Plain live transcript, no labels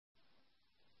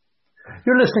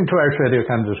You're listening to Irish Radio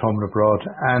Canada's Home and Abroad,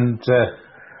 and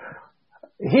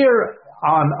here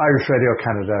on Irish Radio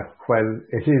Canada, while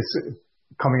it is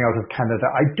coming out of Canada,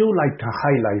 I do like to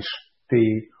highlight the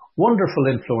wonderful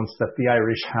influence that the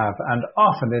Irish have, and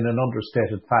often in an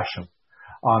understated fashion,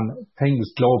 on things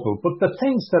global, but the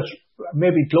things that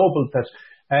may be global that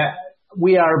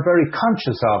we are very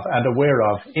conscious of and aware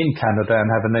of in Canada and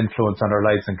have an influence on our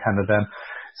lives in Canada. And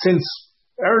since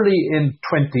early in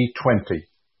 2020,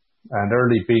 and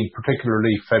early being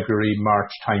particularly February, March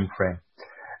timeframe,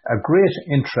 a great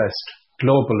interest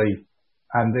globally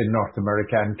and in North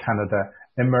America and Canada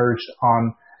emerged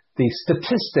on the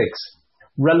statistics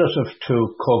relative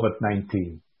to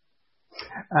COVID-19.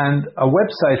 And a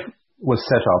website was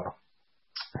set up,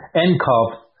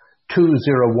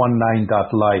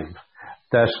 NCOV2019.live,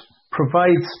 that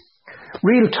provides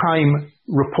real-time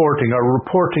reporting or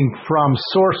reporting from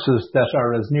sources that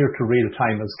are as near to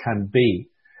real-time as can be.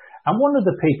 And one of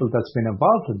the people that's been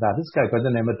involved in that is a guy by the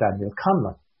name of Daniel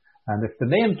Conlon. And if the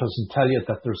name doesn't tell you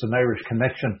that there's an Irish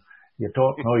connection, you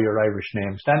don't know your Irish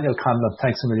names. Daniel Conlon,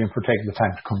 thanks a million for taking the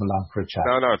time to come along for a chat.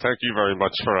 No, thank you very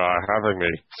much for having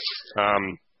me.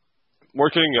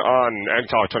 Working on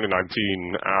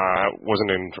NCOV2019 was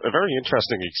a very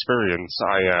interesting experience.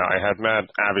 I had met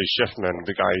Avi Schiffman,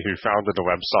 the guy who founded the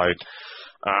website,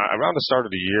 around the start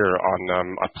of the year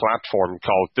on a platform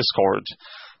called Discord.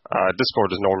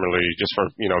 Discord is normally just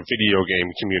for, video game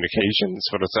communications,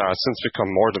 but it's since become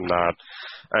more than that.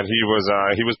 And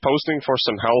he was posting for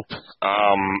some help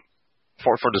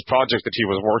for this project that he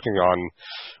was working on,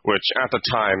 which at the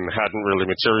time hadn't really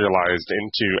materialized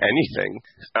into anything.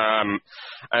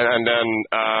 And then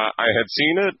I had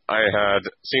seen it. I had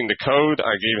seen the code.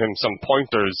 I gave him some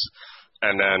pointers.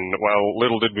 And then,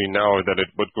 little did we know that it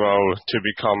would grow to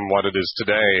become what it is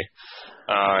today.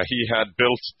 He had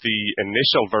built the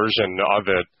initial version of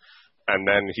it, and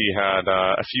then he had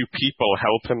a few people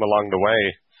help him along the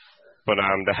way. But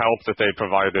the help that they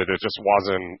provided,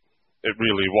 it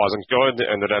really wasn't good,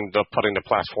 and it ended up putting the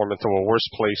platform into a worse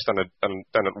place than it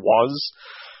was.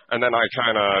 And then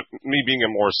me being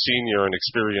a more senior and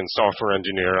experienced software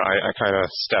engineer, I kind of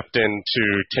stepped in to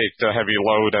take the heavy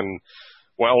load and,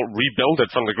 rebuild it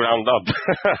from the ground up.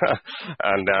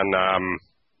 and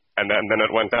then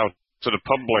it went out to the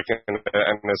public and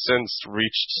has since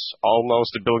reached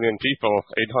almost 1 billion people,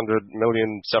 870 million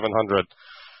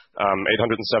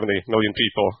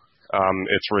people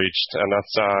it's reached. And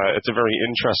it's a very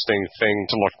interesting thing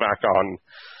to look back on,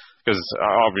 because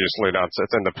obviously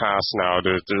it's in the past now.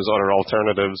 There's other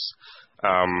alternatives.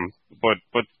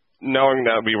 But knowing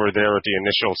that we were there at the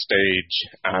initial stage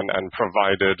and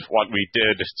provided what we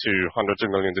did to hundreds of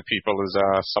millions of people is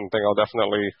something I'll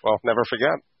definitely, never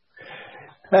forget.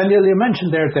 Daniel, you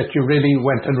mentioned there that you really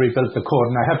went and rebuilt the code,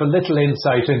 and I have a little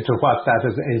insight into what that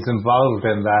is involved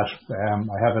in that.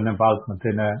 I have an involvement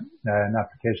in an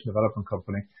application development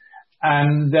company.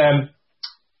 And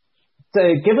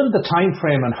given the time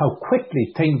frame and how quickly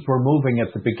things were moving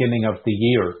at the beginning of the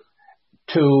year,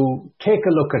 to take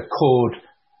a look at code,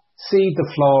 see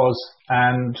the flaws,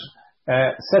 and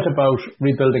set about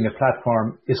rebuilding a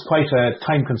platform is quite a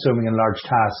time-consuming and large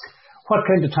task. What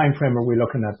kind of time frame are we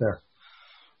looking at there?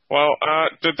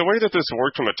 The way that this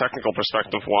worked from a technical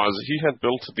perspective was he had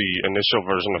built the initial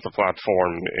version of the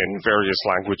platform in various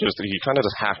languages that he kind of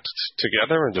just hacked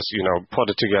together and just,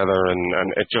 put it together, and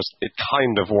it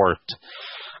kind of worked.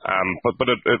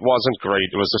 But it wasn't great.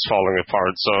 It was just falling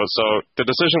apart. So the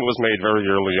decision was made very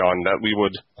early on that we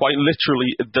would quite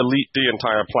literally delete the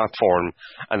entire platform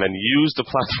and then use the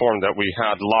platform that we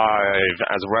had live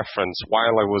as reference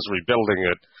while I was rebuilding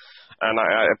it. And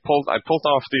I pulled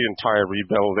off the entire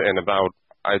rebuild in about,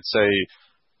 I'd say,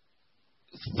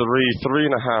 three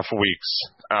and a half weeks.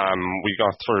 We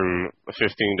got through 15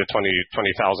 to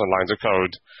 20,000 lines of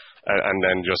code, and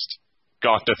then just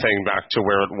got the thing back to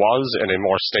where it was in a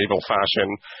more stable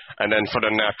fashion. And then for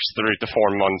the next 3 to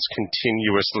 4 months,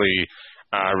 continuously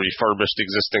refurbished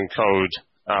existing code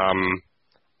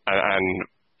and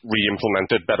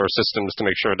re-implemented better systems to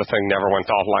make sure the thing never went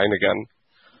offline again.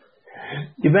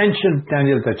 You mentioned,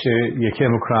 Daniel, that you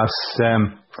came across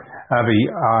Avi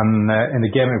in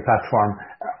a gaming platform.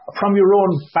 From your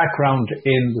own background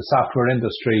in the software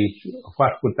industry,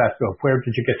 what would that go? Where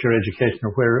did you get your education,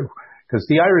 or where? Because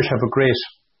the Irish have a great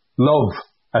love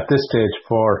at this stage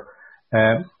for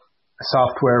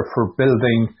software, for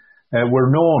building.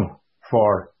 We're known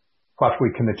for what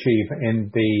we can achieve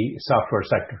in the software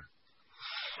sector.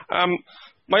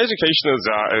 My education is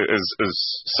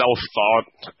self-taught.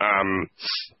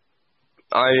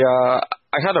 I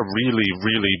had a really,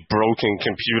 really broken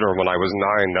computer when I was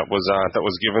 9 that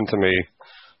was given to me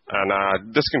And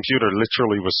this computer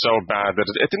literally was so bad that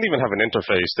it didn't even have an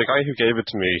interface. The guy who gave it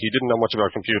to me, he didn't know much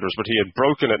about computers, but he had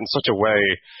broken it in such a way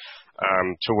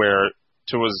to where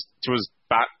to his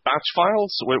batch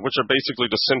files, which are basically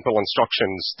just simple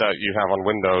instructions that you have on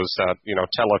Windows that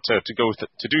tell it to go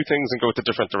to do things and go to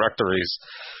different directories.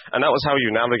 And that was how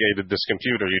you navigated this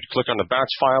computer. You'd click on the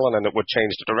batch file, and then it would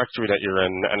change the directory that you're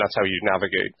in, and that's how you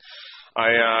navigate.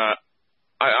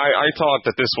 I thought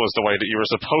that this was the way that you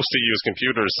were supposed to use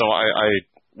computers, so I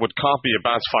would copy a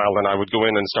batch file, and I would go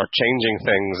in and start changing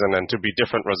things, and then to be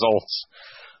different results.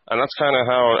 And that's kind of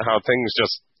how things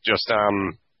just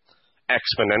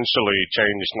exponentially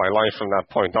changed my life from that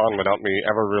point on without me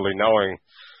ever really knowing.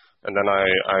 And then I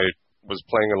was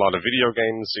playing a lot of video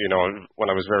games, when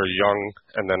I was very young,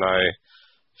 and then I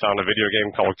found a video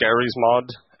game called Garry's Mod,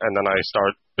 and then I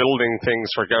started building things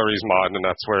for Garry's Mod, and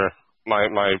that's where my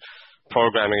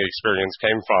programming experience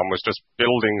came from, was just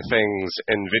building things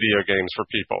in video games for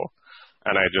people.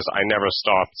 And I never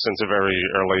stopped since a very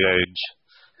early age,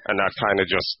 and that kind of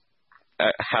just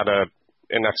had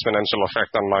an exponential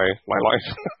effect on my life.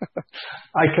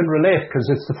 I can relate, because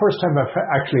it's the first time I've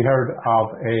actually heard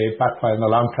of a bat file in a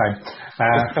long time.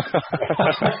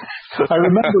 I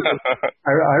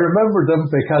remember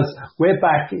them because way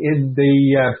back in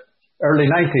the early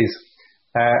 90s,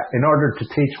 in order to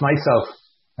teach myself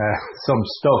some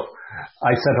stuff,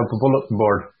 I set up a bulletin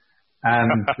board,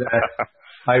 and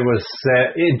I was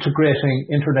integrating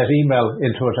internet email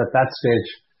into it at that stage.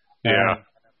 Yeah.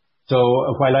 So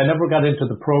while I never got into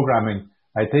the programming,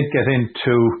 I did get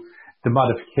into the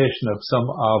modification of some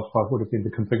of what would have been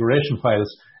the configuration files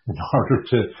in order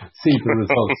to see the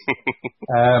results.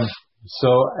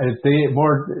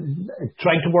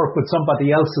 Trying to work with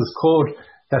somebody else's code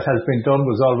that has been done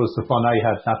was always the fun I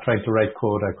had, not trying to write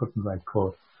code. I couldn't write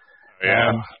code.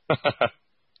 Yeah.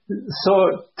 So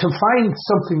to find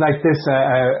something like this,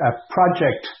 a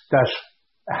project that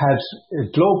had a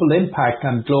global impact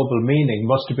and global meaning,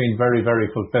 must have been very, very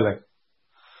fulfilling.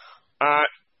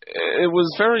 It was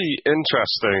very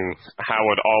interesting how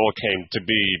it all came to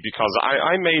be, because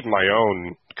I made my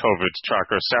own COVID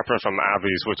tracker separate from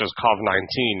Avi's, which is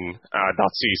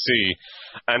COV19.cc,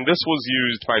 and this was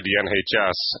used by the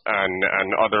NHS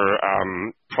and other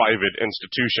private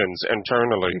institutions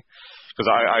internally, because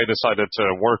I decided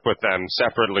to work with them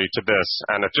separately to this,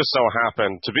 and it just so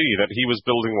happened to be that he was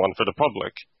building one for the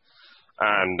public.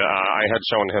 And I had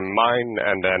shown him mine,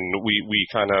 and then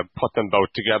we kind of put them both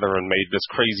together and made this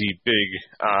crazy big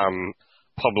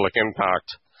public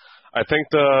impact. I think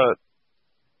the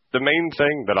main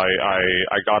thing that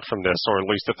I got from this, or at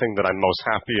least the thing that I'm most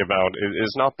happy about,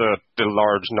 is not the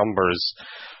large numbers,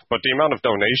 but the amount of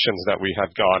donations that we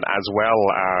had got, as well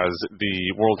as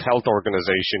the World Health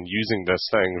Organization using this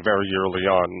thing very early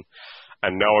on,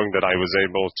 and knowing that I was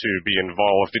able to be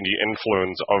involved in the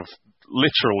influence of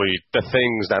literally the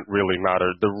things that really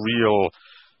mattered,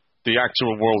 the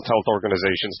actual World Health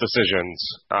Organization's decisions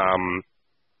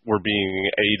were being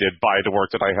aided by the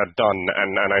work that I had done,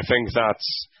 and I think that's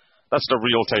the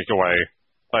real takeaway.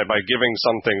 By giving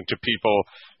something to people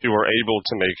who are able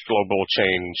to make global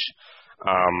change,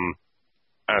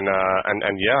 and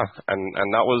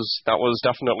that was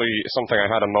definitely something I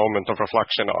had a moment of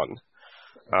reflection on.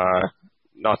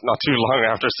 Not too long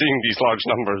after seeing these large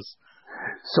numbers.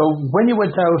 So when you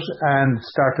went out and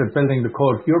started building the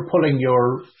code, you're pulling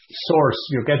your source,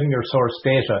 you're getting your source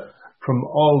data from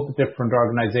all the different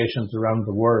organizations around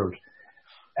the world.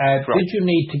 Did you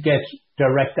need to get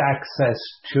direct access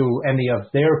to any of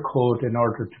their code in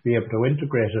order to be able to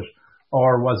integrate it,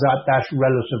 or was that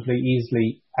relatively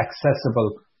easily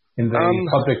accessible in the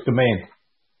public domain?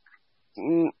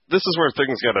 This is where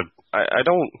things get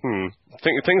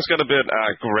things get a bit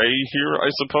gray here, I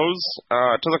suppose.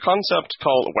 To the concept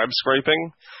called web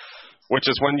scraping,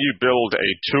 which is when you build a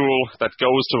tool that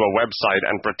goes to a website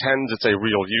and pretends it's a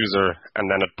real user, and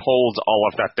then it pulls all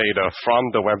of that data from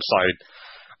the website,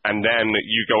 and then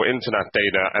you go into that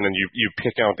data, and then you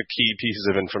pick out the key pieces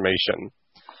of information.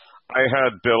 I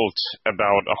had built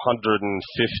about 150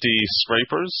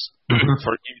 scrapers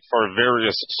for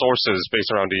various sources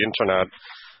based around the internet,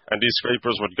 and these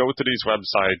scrapers would go to these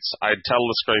websites. I'd tell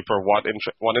the scraper what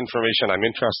information I'm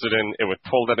interested in. It would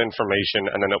pull that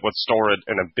information, and then it would store it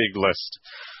in a big list.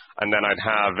 And then I'd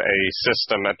have a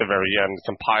system at the very end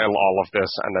compile all of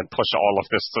this and then push all of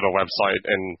this to the website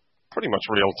in pretty much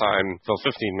real time. So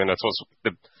 15 minutes was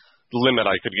the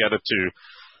limit I could get it to.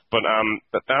 But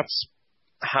that's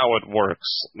how it works.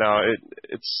 Now,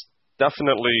 it's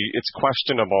definitely, it's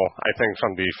questionable, I think,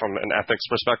 from an ethics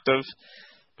perspective,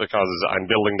 because I'm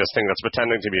building this thing that's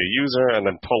pretending to be a user and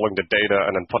then pulling the data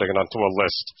and then putting it onto a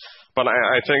list. But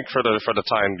I think for the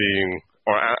time being,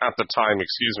 or at the time,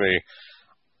 excuse me,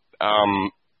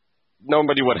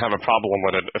 nobody would have a problem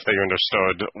with it if they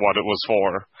understood what it was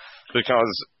for,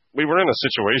 because we were in a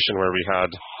situation where we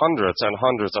had hundreds and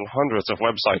hundreds and hundreds of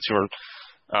websites who were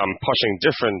pushing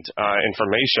different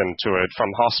information to it from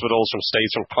hospitals, from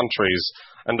states, from countries,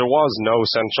 and there was no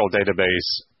central database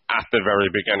at the very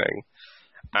beginning.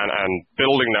 And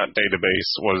building that database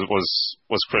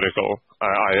was critical,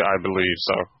 I believe.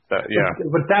 So,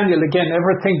 But Daniel, again,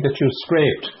 everything that you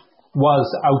scraped was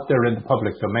out there in the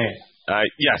public domain.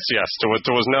 Yes.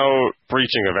 There was no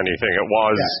breaching of anything. It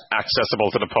was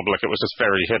accessible to the public. It was just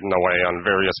very hidden away on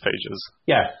various pages.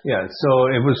 Yeah.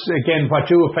 So it was, again, what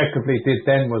you effectively did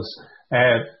then was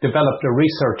developed a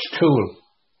research tool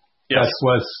that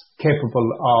was capable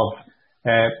of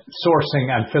sourcing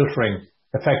and filtering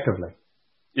effectively.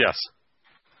 Yes.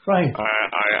 Right.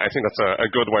 I think that's a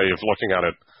good way of looking at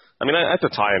it. I mean, at the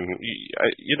time,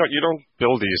 you don't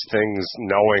build these things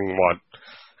knowing what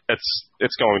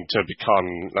it's going to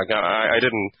become. Like I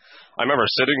remember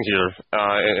sitting here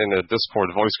in a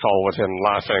Discord voice call with him,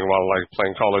 laughing while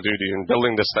playing Call of Duty and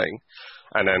building this thing,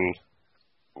 and then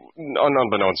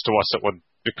unbeknownst to us, it would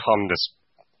become this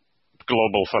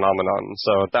global phenomenon.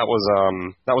 So that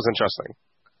was interesting.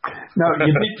 Now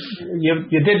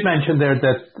you did mention there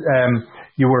that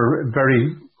you were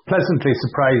very pleasantly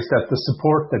surprised at the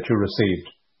support that you received.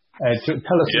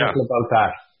 Tell us a little about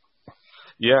that.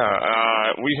 Yeah,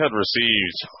 we had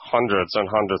received hundreds and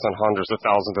hundreds and hundreds of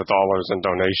thousands of dollars in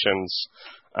donations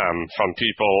from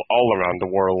people all around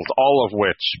the world, all of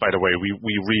which, by the way,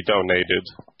 we redonated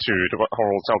to the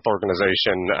World Health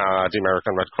Organization, the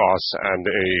American Red Cross, and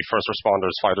a First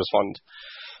Responders Fighters Fund,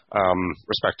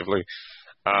 respectively.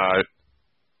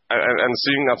 And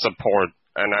seeing that support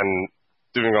and then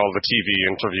doing all the TV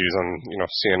interviews on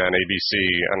CNN, ABC,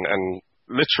 and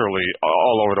literally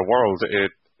all over the world,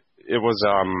 it was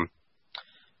I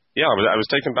was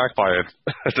taken back by it.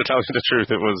 To tell you the truth,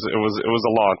 it was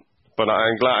a lot, but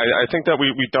I'm glad. I think that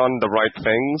we done the right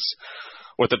things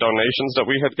with the donations that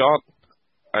we had got.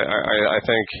 I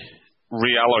think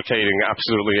reallocating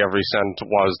absolutely every cent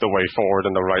was the way forward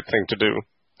and the right thing to do.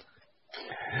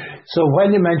 So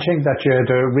when you mentioned that you had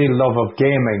a real love of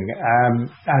gaming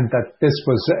and that this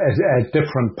was a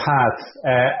different path,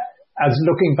 as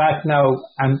looking back now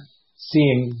and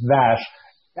seeing that,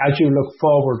 as you look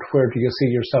forward, where do you see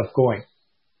yourself going?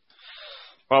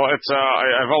 Well,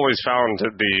 I've always found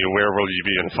the "where will you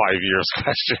be in 5 years"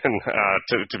 question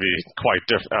to be quite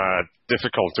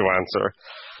difficult to answer.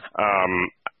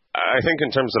 I think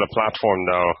in terms of the platform,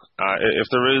 though, if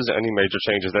there is any major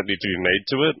changes that need to be made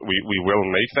to it, we will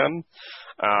make them.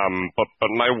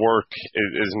 But my work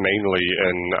is mainly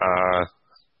in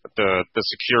the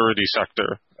security sector.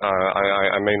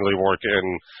 I mainly work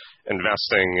in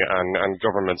investing and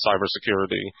government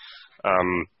cybersecurity.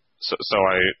 So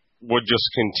I would just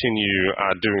continue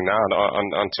doing that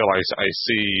until I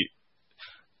see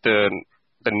the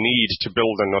need to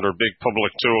build another big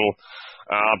public tool.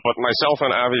 But myself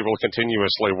and Avi will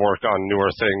continuously work on newer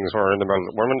things. We're in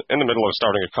the middle of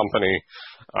starting a company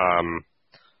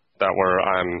that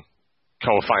I'm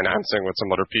co-financing with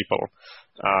some other people.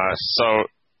 So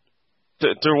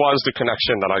there was the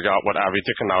connection that I got with Avi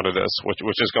to come out of this,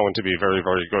 which is going to be very,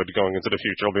 very good going into the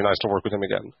future. It'll be nice to work with him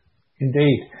again.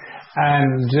 Indeed.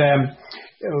 And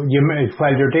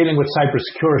while you're dealing with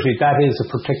cybersecurity, that is a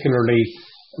particularly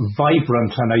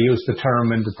vibrant, and I use the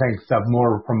term in the things that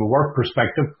more from a work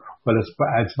perspective, but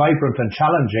it's vibrant and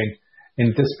challenging in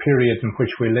this period in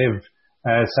which we live.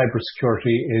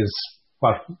 Cybersecurity is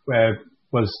what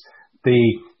was the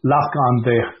lock on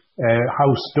the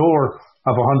house door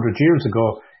of 100 years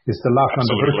ago is the lock on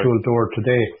the virtual door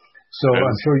today. So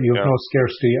I'm sure you have no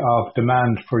scarcity of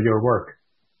demand for your work.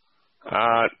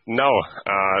 No,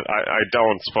 I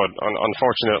don't, but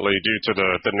unfortunately, due to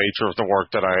the nature of the work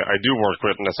that I do work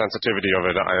with and the sensitivity of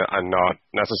it, I'm not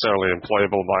necessarily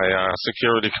employable by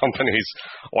security companies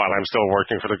while I'm still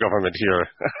working for the government here.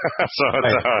 So,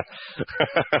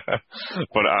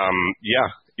 but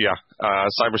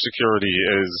cybersecurity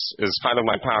is kind of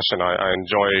my passion. I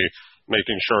enjoy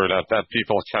making sure that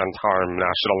people can't harm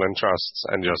national interests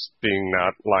and just being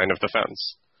that line of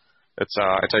defense.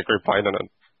 I take great pride in it.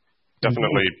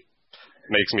 Definitely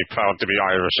makes me proud to be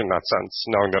Irish in that sense,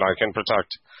 knowing that I can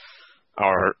protect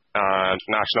our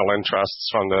national interests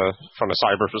from a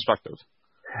cyber perspective.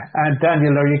 And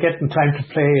Daniel, are you getting time to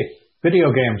play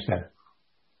video games then?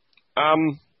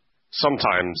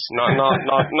 Sometimes, not a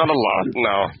lot.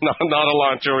 No, not a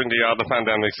lot during the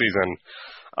pandemic season.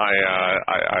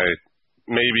 I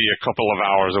maybe a couple of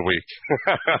hours a week.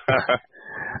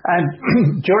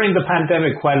 And during the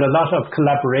pandemic, while a lot of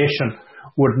collaboration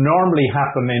would normally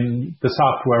happen in the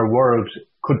software world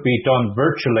could be done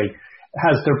virtually,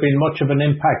 has there been much of an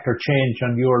impact or change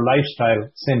on your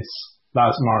lifestyle since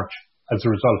last March as a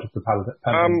result of the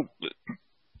pandemic?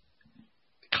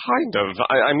 Kind of.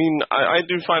 I mean, I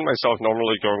do find myself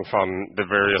normally going from the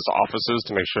various offices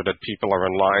to make sure that people are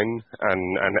in line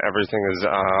and everything is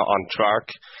on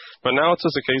track. But now it's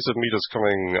just a case of me just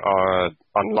coming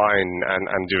online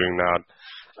and doing that.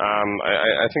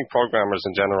 I think programmers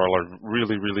in general are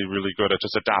really, really, really good at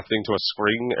just adapting to a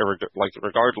screen, like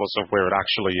regardless of where it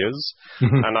actually is.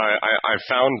 Mm-hmm. And I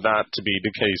found that to be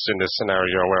the case in this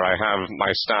scenario where I have my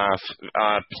staff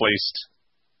placed,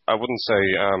 I wouldn't say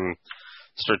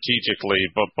strategically,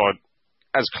 but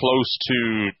as close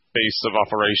to base of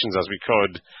operations as we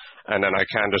could. And then I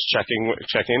can just check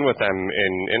in with them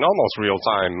in almost real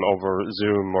time over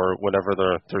Zoom or whatever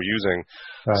they're using.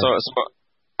 Right. So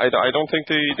I don't think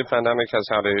the pandemic has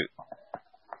had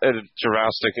a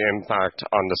drastic impact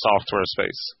on the software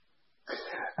space.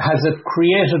 Has it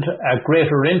created a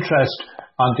greater interest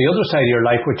on the other side of your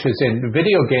life, which is in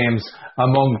video games,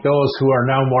 among those who are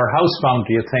now more housebound,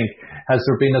 do you think? Has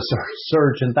there been a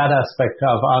surge in that aspect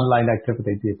of online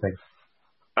activity, do you think?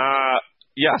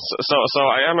 Yes. So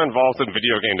I am involved in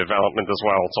video game development as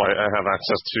well. So I have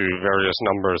access to various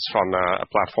numbers from a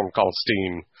platform called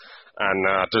Steam. And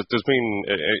there's been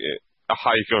a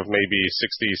hike of maybe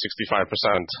 60-65%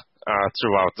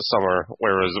 throughout the summer,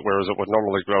 whereas it would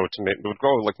normally grow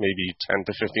like maybe 10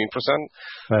 to 15%.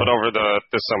 Right. But over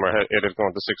this summer, it had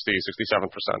gone to 60-67%,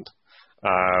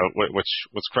 which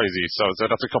was crazy. So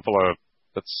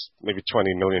that's maybe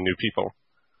 20 million new people.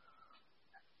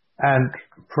 And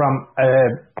from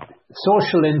a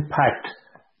social impact,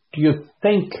 do you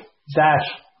think that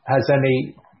has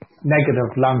any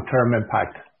negative long-term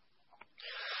impact?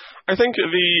 I think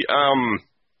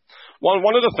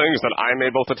one of the things that I'm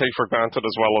able to take for granted,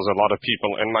 as well as a lot of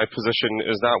people in my position,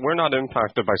 is that we're not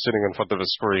impacted by sitting in front of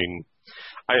a screen.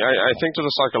 I think there's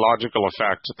a psychological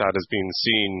effect that is being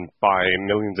seen by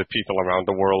millions of people around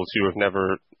the world who have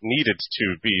never needed to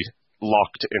be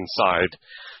locked inside.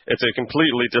 It's a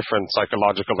completely different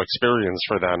psychological experience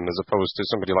for them as opposed to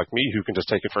somebody like me who can just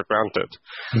take it for granted.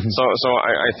 Mm-hmm. So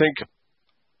I think,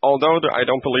 although I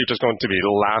don't believe there's going to be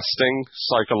lasting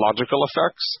psychological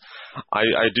effects,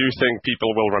 I do think people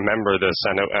will remember this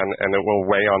and it will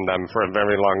weigh on them for a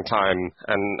very long time.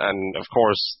 And of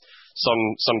course,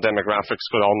 some demographics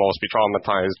could almost be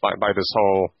traumatized by this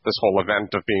whole event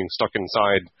of being stuck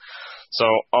inside. So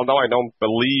although I don't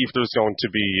believe there's going to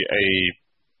be a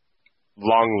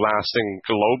long-lasting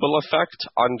global effect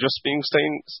on just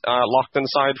staying locked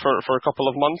inside for a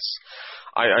couple of months,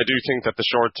 I do think that the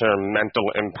short-term mental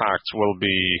impact will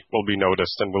be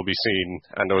noticed and will be seen,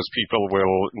 and those people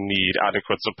will need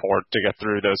adequate support to get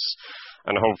through this.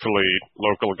 And hopefully,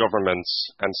 local governments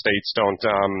and states don't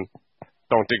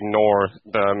ignore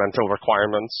the mental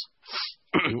requirements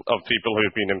of people who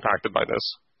have been impacted by this.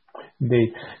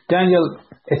 Daniel,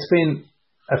 it's been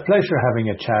a pleasure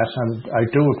having a chat, and I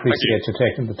do appreciate you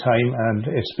taking the time, and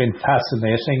it's been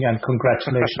fascinating, and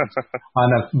congratulations on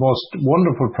a most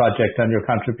wonderful project and your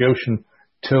contribution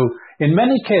to, in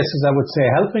many cases, I would say,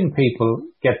 helping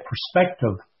people get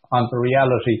perspective on the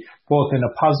reality, both in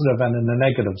a positive and in a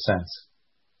negative sense.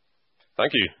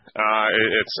 Thank you.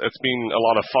 It's been a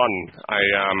lot of fun.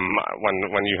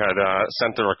 When you had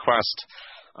sent the request,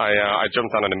 I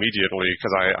jumped on it immediately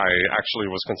because I actually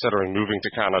was considering moving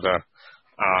to Canada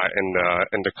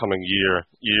in the coming years,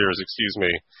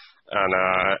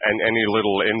 and any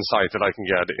little insight that I can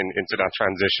get into that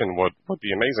transition would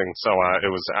be amazing. So it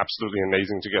was absolutely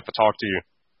amazing to get to talk to you,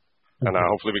 and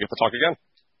hopefully we get to talk again.